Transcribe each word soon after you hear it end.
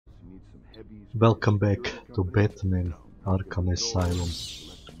Welcome back to Batman Arkham Asylum.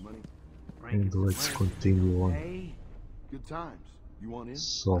 And let's continue on. Good times. You want in?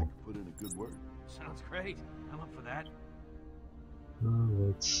 So, Put in a good word. Sounds great. I'm up for that.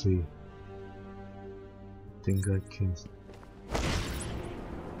 let's see. I think I can.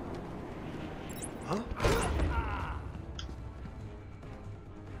 Huh?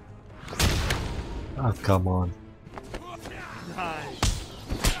 Ah, come on. Nice.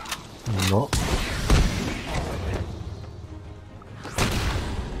 No.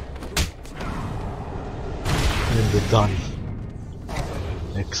 And we're done.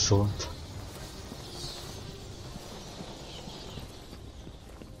 Excellent.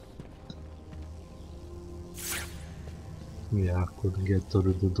 Yeah, I couldn't get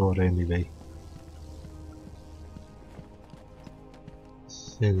through the door anyway.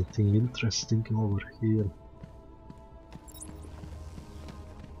 Anything interesting over here?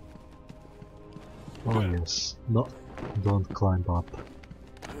 Oh yes. No, don't climb up.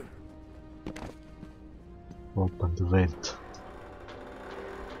 Open the vent.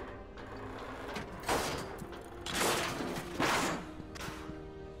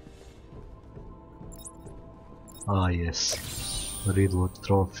 Ah yes, Reward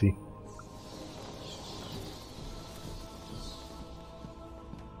trophy.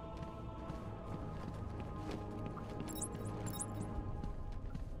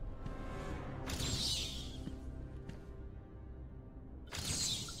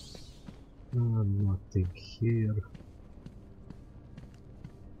 Nothing here.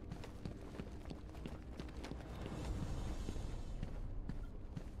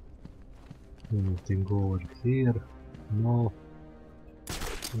 Anything over here? No.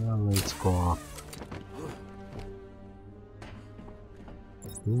 Well, let's go up.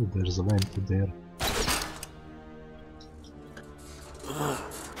 Ooh, there's a vent there.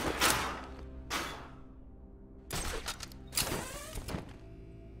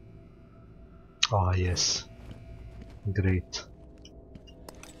 Ah, yes. Great.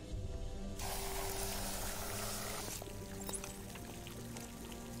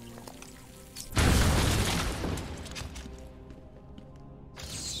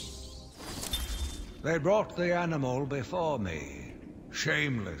 They brought the animal before me,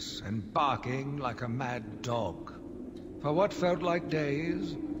 shameless and barking like a mad dog. For what felt like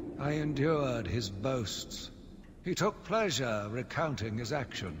days, I endured his boasts. He took pleasure recounting his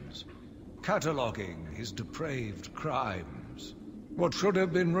actions, cataloguing his depraved crimes. What should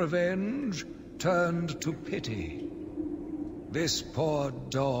have been revenge turned to pity. This poor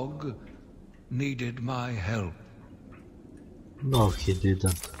dog needed my help. No, he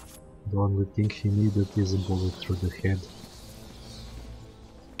didn't. The only thing he needed is a bullet through the head.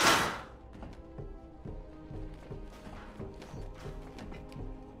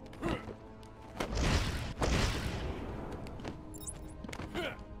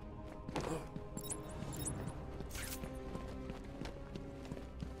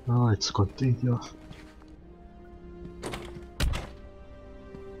 Now let's continue.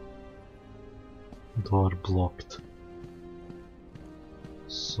 Door blocked.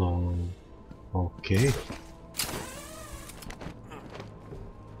 So, okay.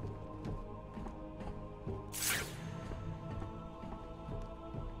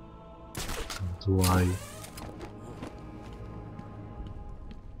 Do I?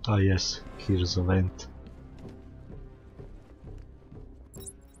 Ah yes, here's a vent.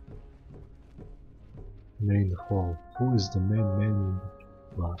 Main hall. Who is the main man in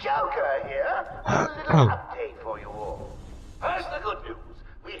the bar? Joker here. A little update for you all. First, the good news.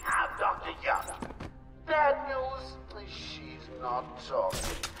 We have Dr. Young. Bad news, she's not talking.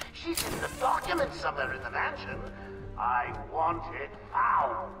 She's in the document somewhere in the mansion. I want it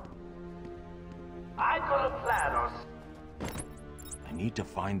found. I got a plan on... I need to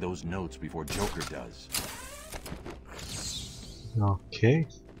find those notes before Joker does. Okay.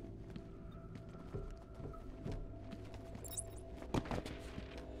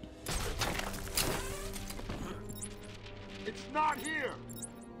 It's not here.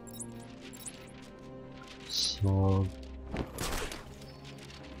 So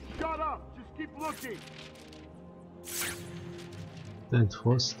Shut up. Just keep looking. that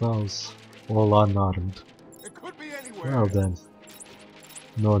hostiles, all unarmed. It could be anywhere. Well then,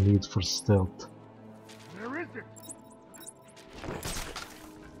 no need for stealth. There isn't.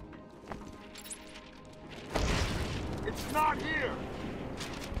 It's not here.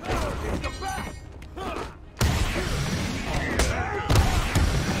 It's the back.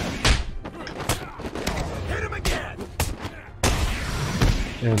 Hit him again.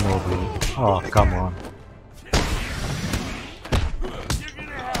 And over. Oh, come on. You're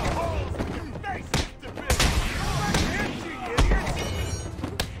gonna have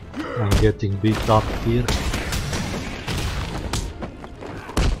getting beat up here.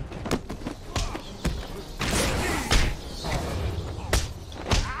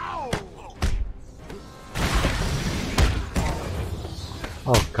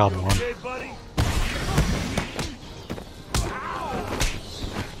 Oh, come on. Hey, buddy.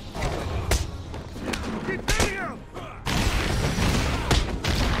 Keep hitting him.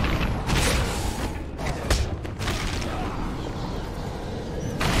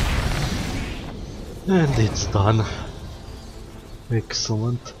 And it's done.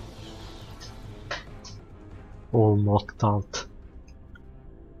 Excellent. All knocked out.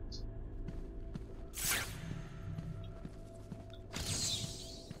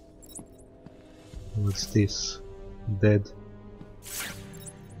 What's this? Dead.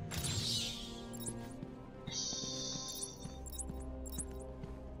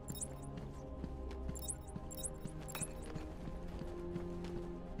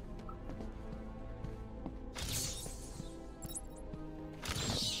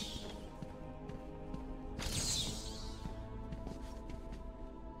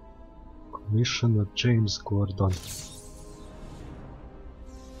 Commissioner James Gordon.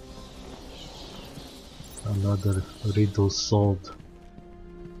 Another riddle solved.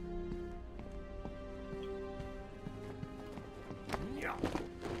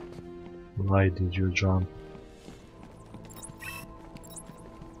 Why did you jump?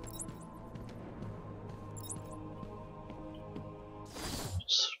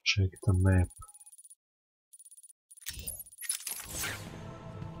 Let's check the map.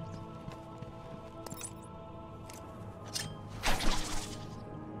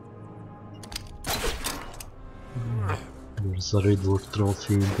 There's a riddle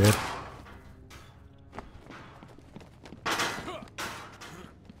trophy there.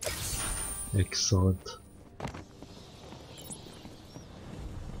 Excellent.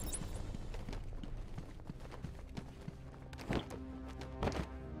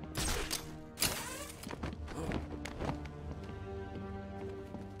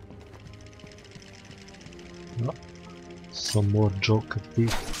 Oh, some more joker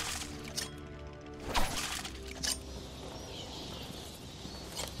teeth.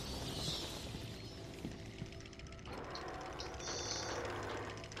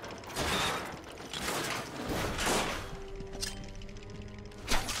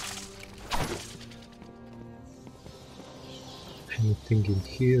 Anything in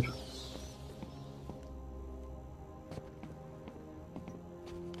here?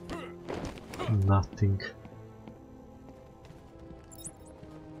 Nothing.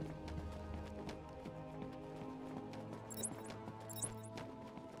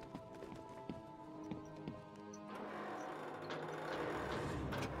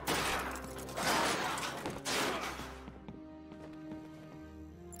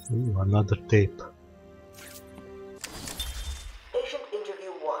 Ooh, another tape. Patient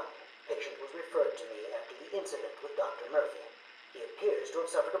interview 1. Patient was referred to me after the incident with Dr. Murphy. He appears to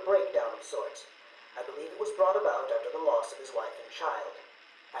have suffered a breakdown of sorts. I believe it was brought about after the loss of his wife and child.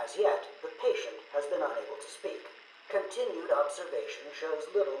 As yet, the patient has been unable to speak. Continued observation shows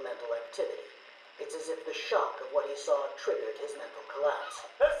little mental activity. It's as if the shock of what he saw triggered his mental collapse.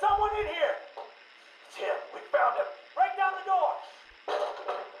 There's someone in here. It's him. We found him. Break down the door.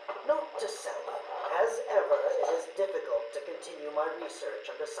 Note to self, as ever, it is difficult to continue my research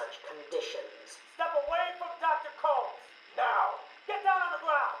under such conditions. Step away from Dr. Combs. Now. Get down on the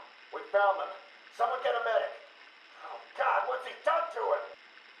ground. We found them. Someone get a medic. Oh, God, what's he done to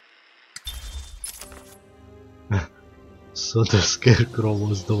him? So the scarecrow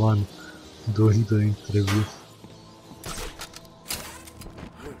was the one doing the interview.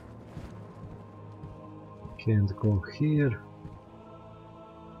 Can't go here.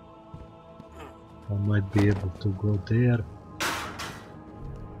 I might be able to go there,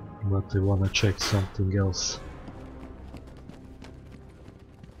 but I wanna check something else.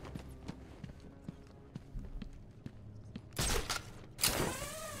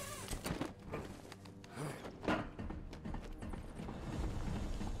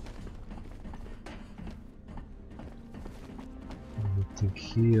 Anything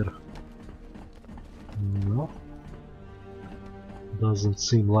here? No. Doesn't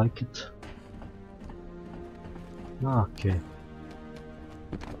seem like it. Okay.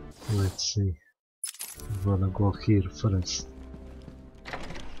 Let's see. I'm gonna go here first.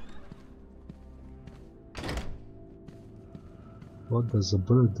 What does a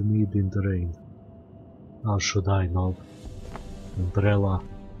bird need in the rain? How should I know? Umbrella.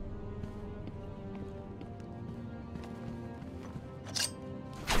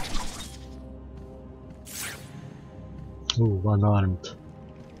 Ooh, unarmed.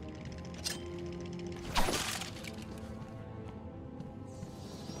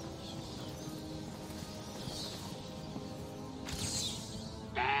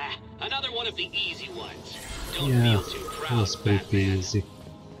 one of the easy ones. Don't Yeah, feel too it proud, was pretty Batman. easy.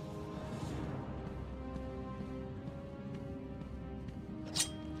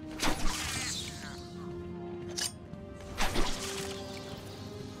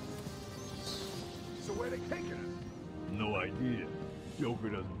 So where they taking us? No idea. Joker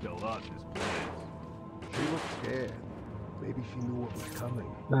doesn't tell us his plans. She looked scared. Maybe she knew what was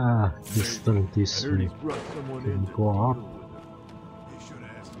coming. Ah, he's turned I this heard way. he's brought someone Can in we to go up? deal with her. You should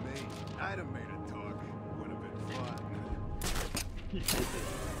have asked me. I'd have made it talk. Would have been fun.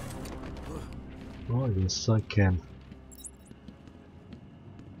 Oh, yes, I can.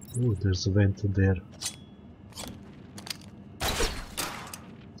 Oh, there's a vent there.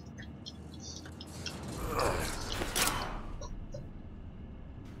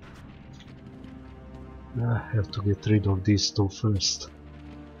 I have to get rid of these two first.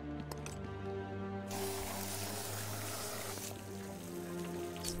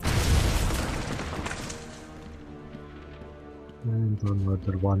 And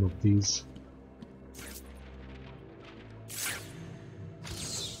another one of these.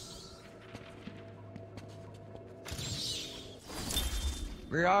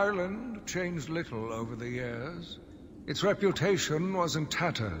 The island changed little over the years. Its reputation was in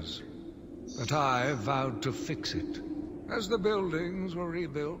tatters, but I vowed to fix it. As the buildings were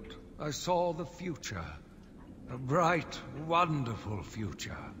rebuilt, I saw the future. A bright, wonderful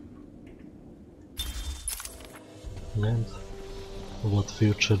future. And what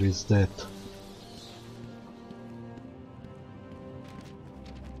future is that?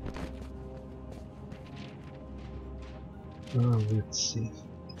 Let's see.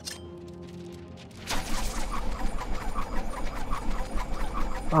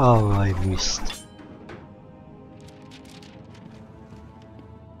 Oh, I missed.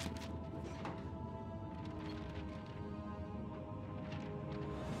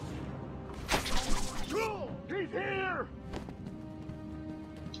 He's here!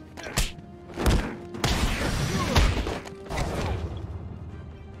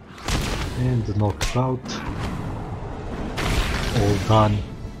 And knocked out. All done.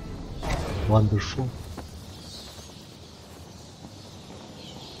 Wonderful.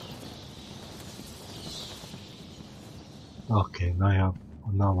 Okay, now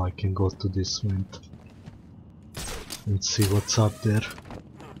I can go to this vent and see what's up there.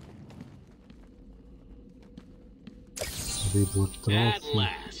 Redwood At trophy.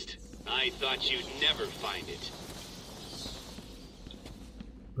 last. I thought you'd never find it.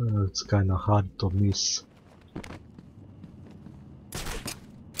 It's kinda hard to miss.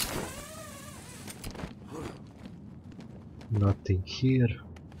 Nothing here.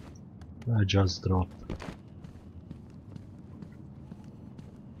 I just dropped.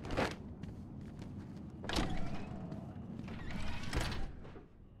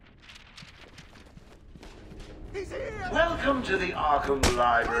 Welcome to the Arkham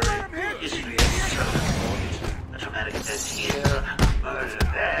Library. History is so important. A traumatic event here, a murder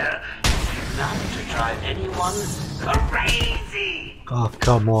there. Enough to drive anyone crazy! Oh,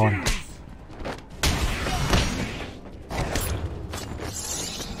 come on.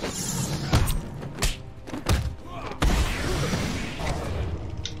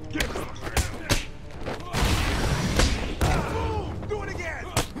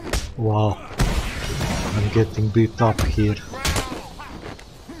 Wow. I'm getting beat up here.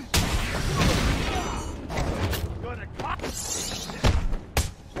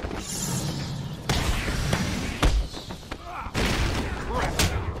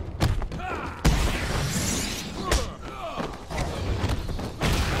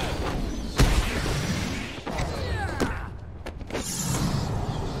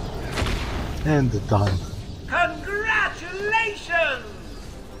 And done. Congratulations!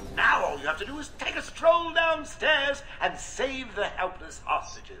 Now all you have to do is take a stroll downstairs and save the helpless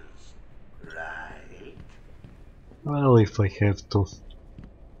hostages. Right? Well, if I have to.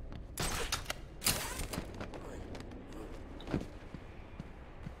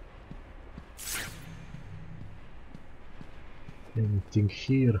 Anything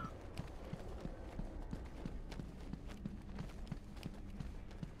here?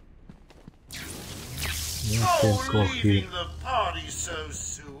 I can't go here. Leaving the party so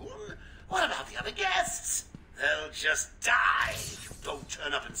soon? What about the other guests? They'll just die if you don't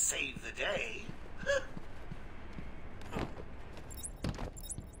turn up and save the day.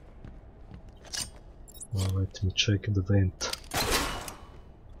 Well, let me check the vent.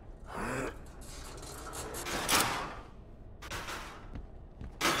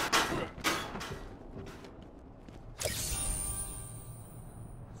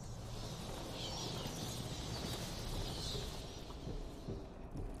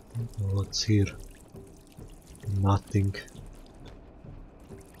 What's here? Nothing.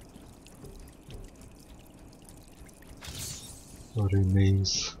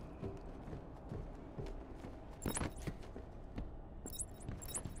 Remains.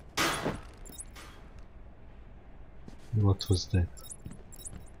 What was that?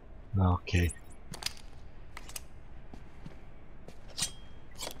 Okay.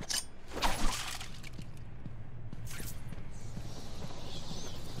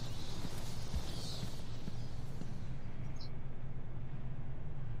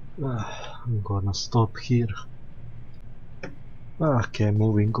 I'm gonna stop here. Okay,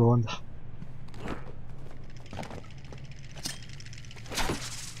 moving on.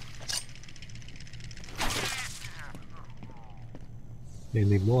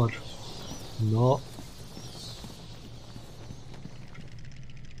 Any more? No.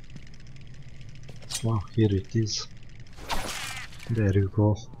 Oh, here it is. There you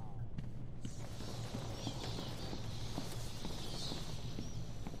go.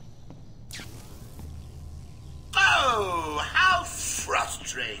 Oh, how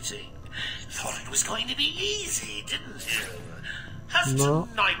frustrating. Thought it was going to be easy, didn't you? Has No.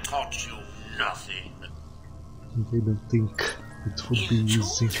 tonight taught you nothing? Didn't think it would be In 2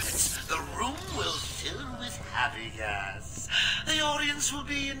 easy. minutes, the room will fill with happy gas. The audience will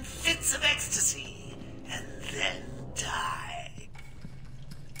be in fits of ecstasy, and then die.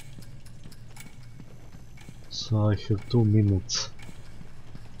 So I have 2 minutes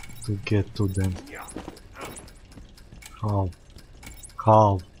to get to them. How?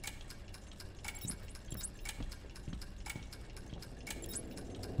 How?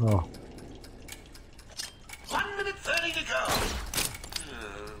 Oh, 1 minute 30 to go.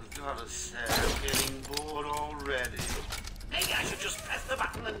 Oh, gotta say, I'm getting bored already. Maybe I should just press the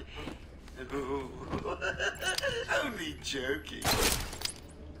button and... Oh, only joking.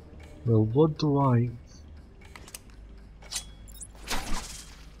 well, what do I...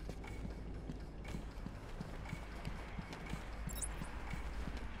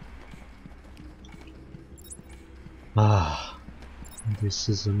 Ah, this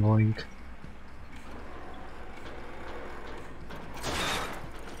is annoying.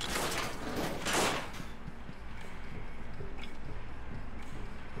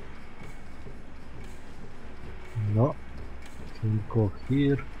 No, can't go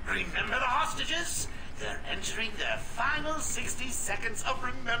here. Remember the hostages? They're entering their final 60 seconds of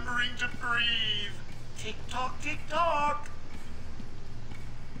remembering to breathe. Tick tock, tick tock.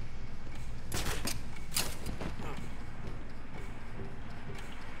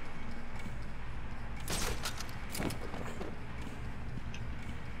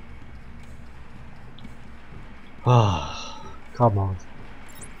 Ah, come on,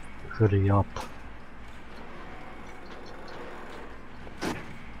 hurry up.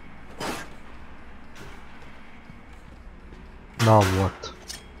 Now what?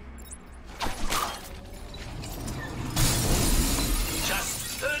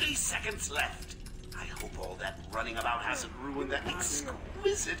 Just 30 seconds left. I hope all that running about hasn't ruined that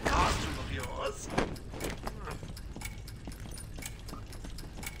exquisite costume of yours.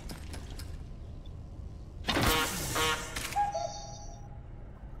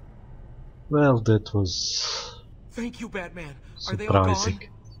 Well, that was Thank you, Batman. Are they all gone? surprising.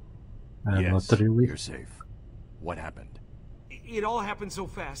 Yes, Not really. you're safe. What happened? It all happened so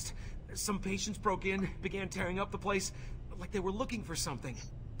fast. Some patients broke in, began tearing up the place, like they were looking for something.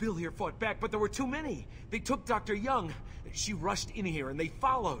 Bill here fought back, but there were too many. They took Dr. Young. She rushed in here and they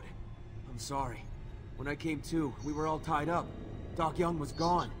followed. I'm sorry. When I came to, we were all tied up. Doc Young was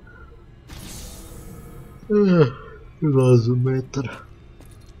gone. Doesn't matter.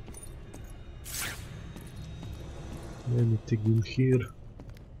 Anything in here?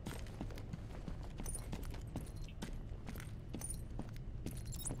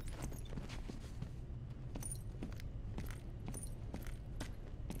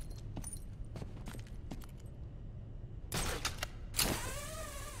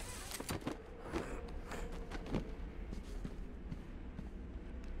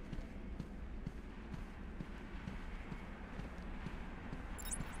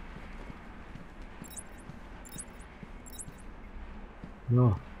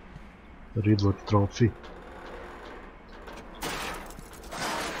 No. Riddler trophy.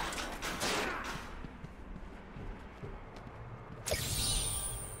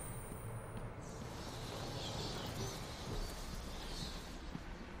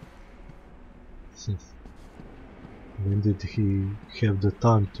 When did he have the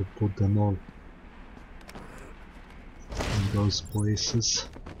time to put them all in those places?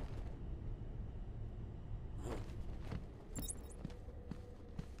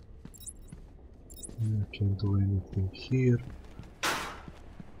 Can't do anything here.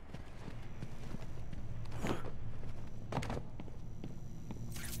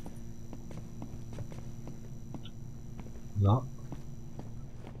 No.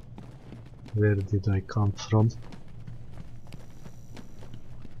 Where did I come from?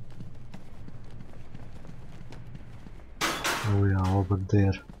 Oh yeah, over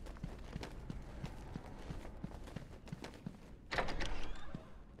there.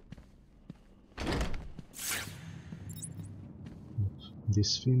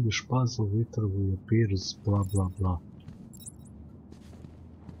 This fiendish puzzle literally appears, blah blah blah.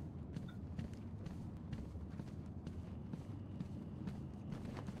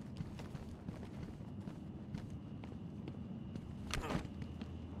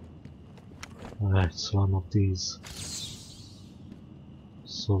 It's one of these.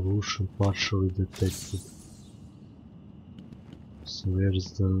 Solution partially detected. So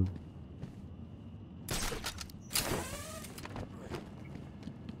where's the...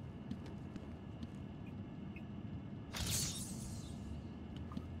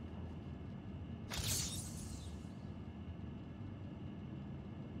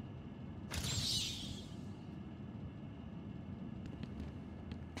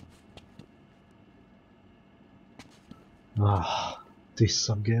 this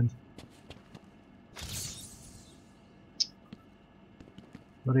again.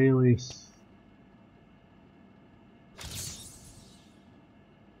 Really?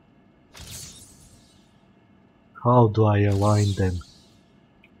 How do I align them?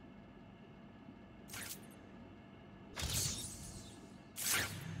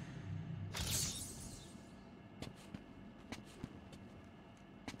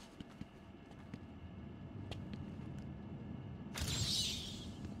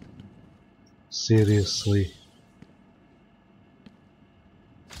 Seriously?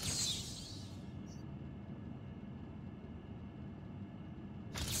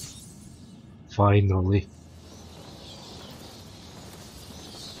 Finally.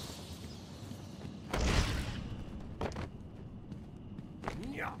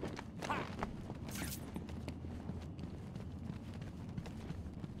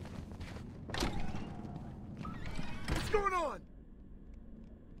 What's going on?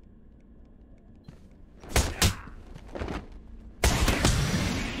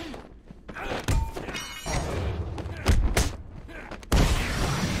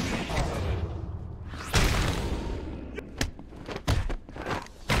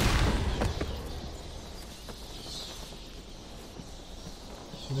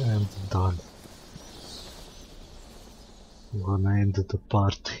 And done. I'm gonna end the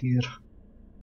part here.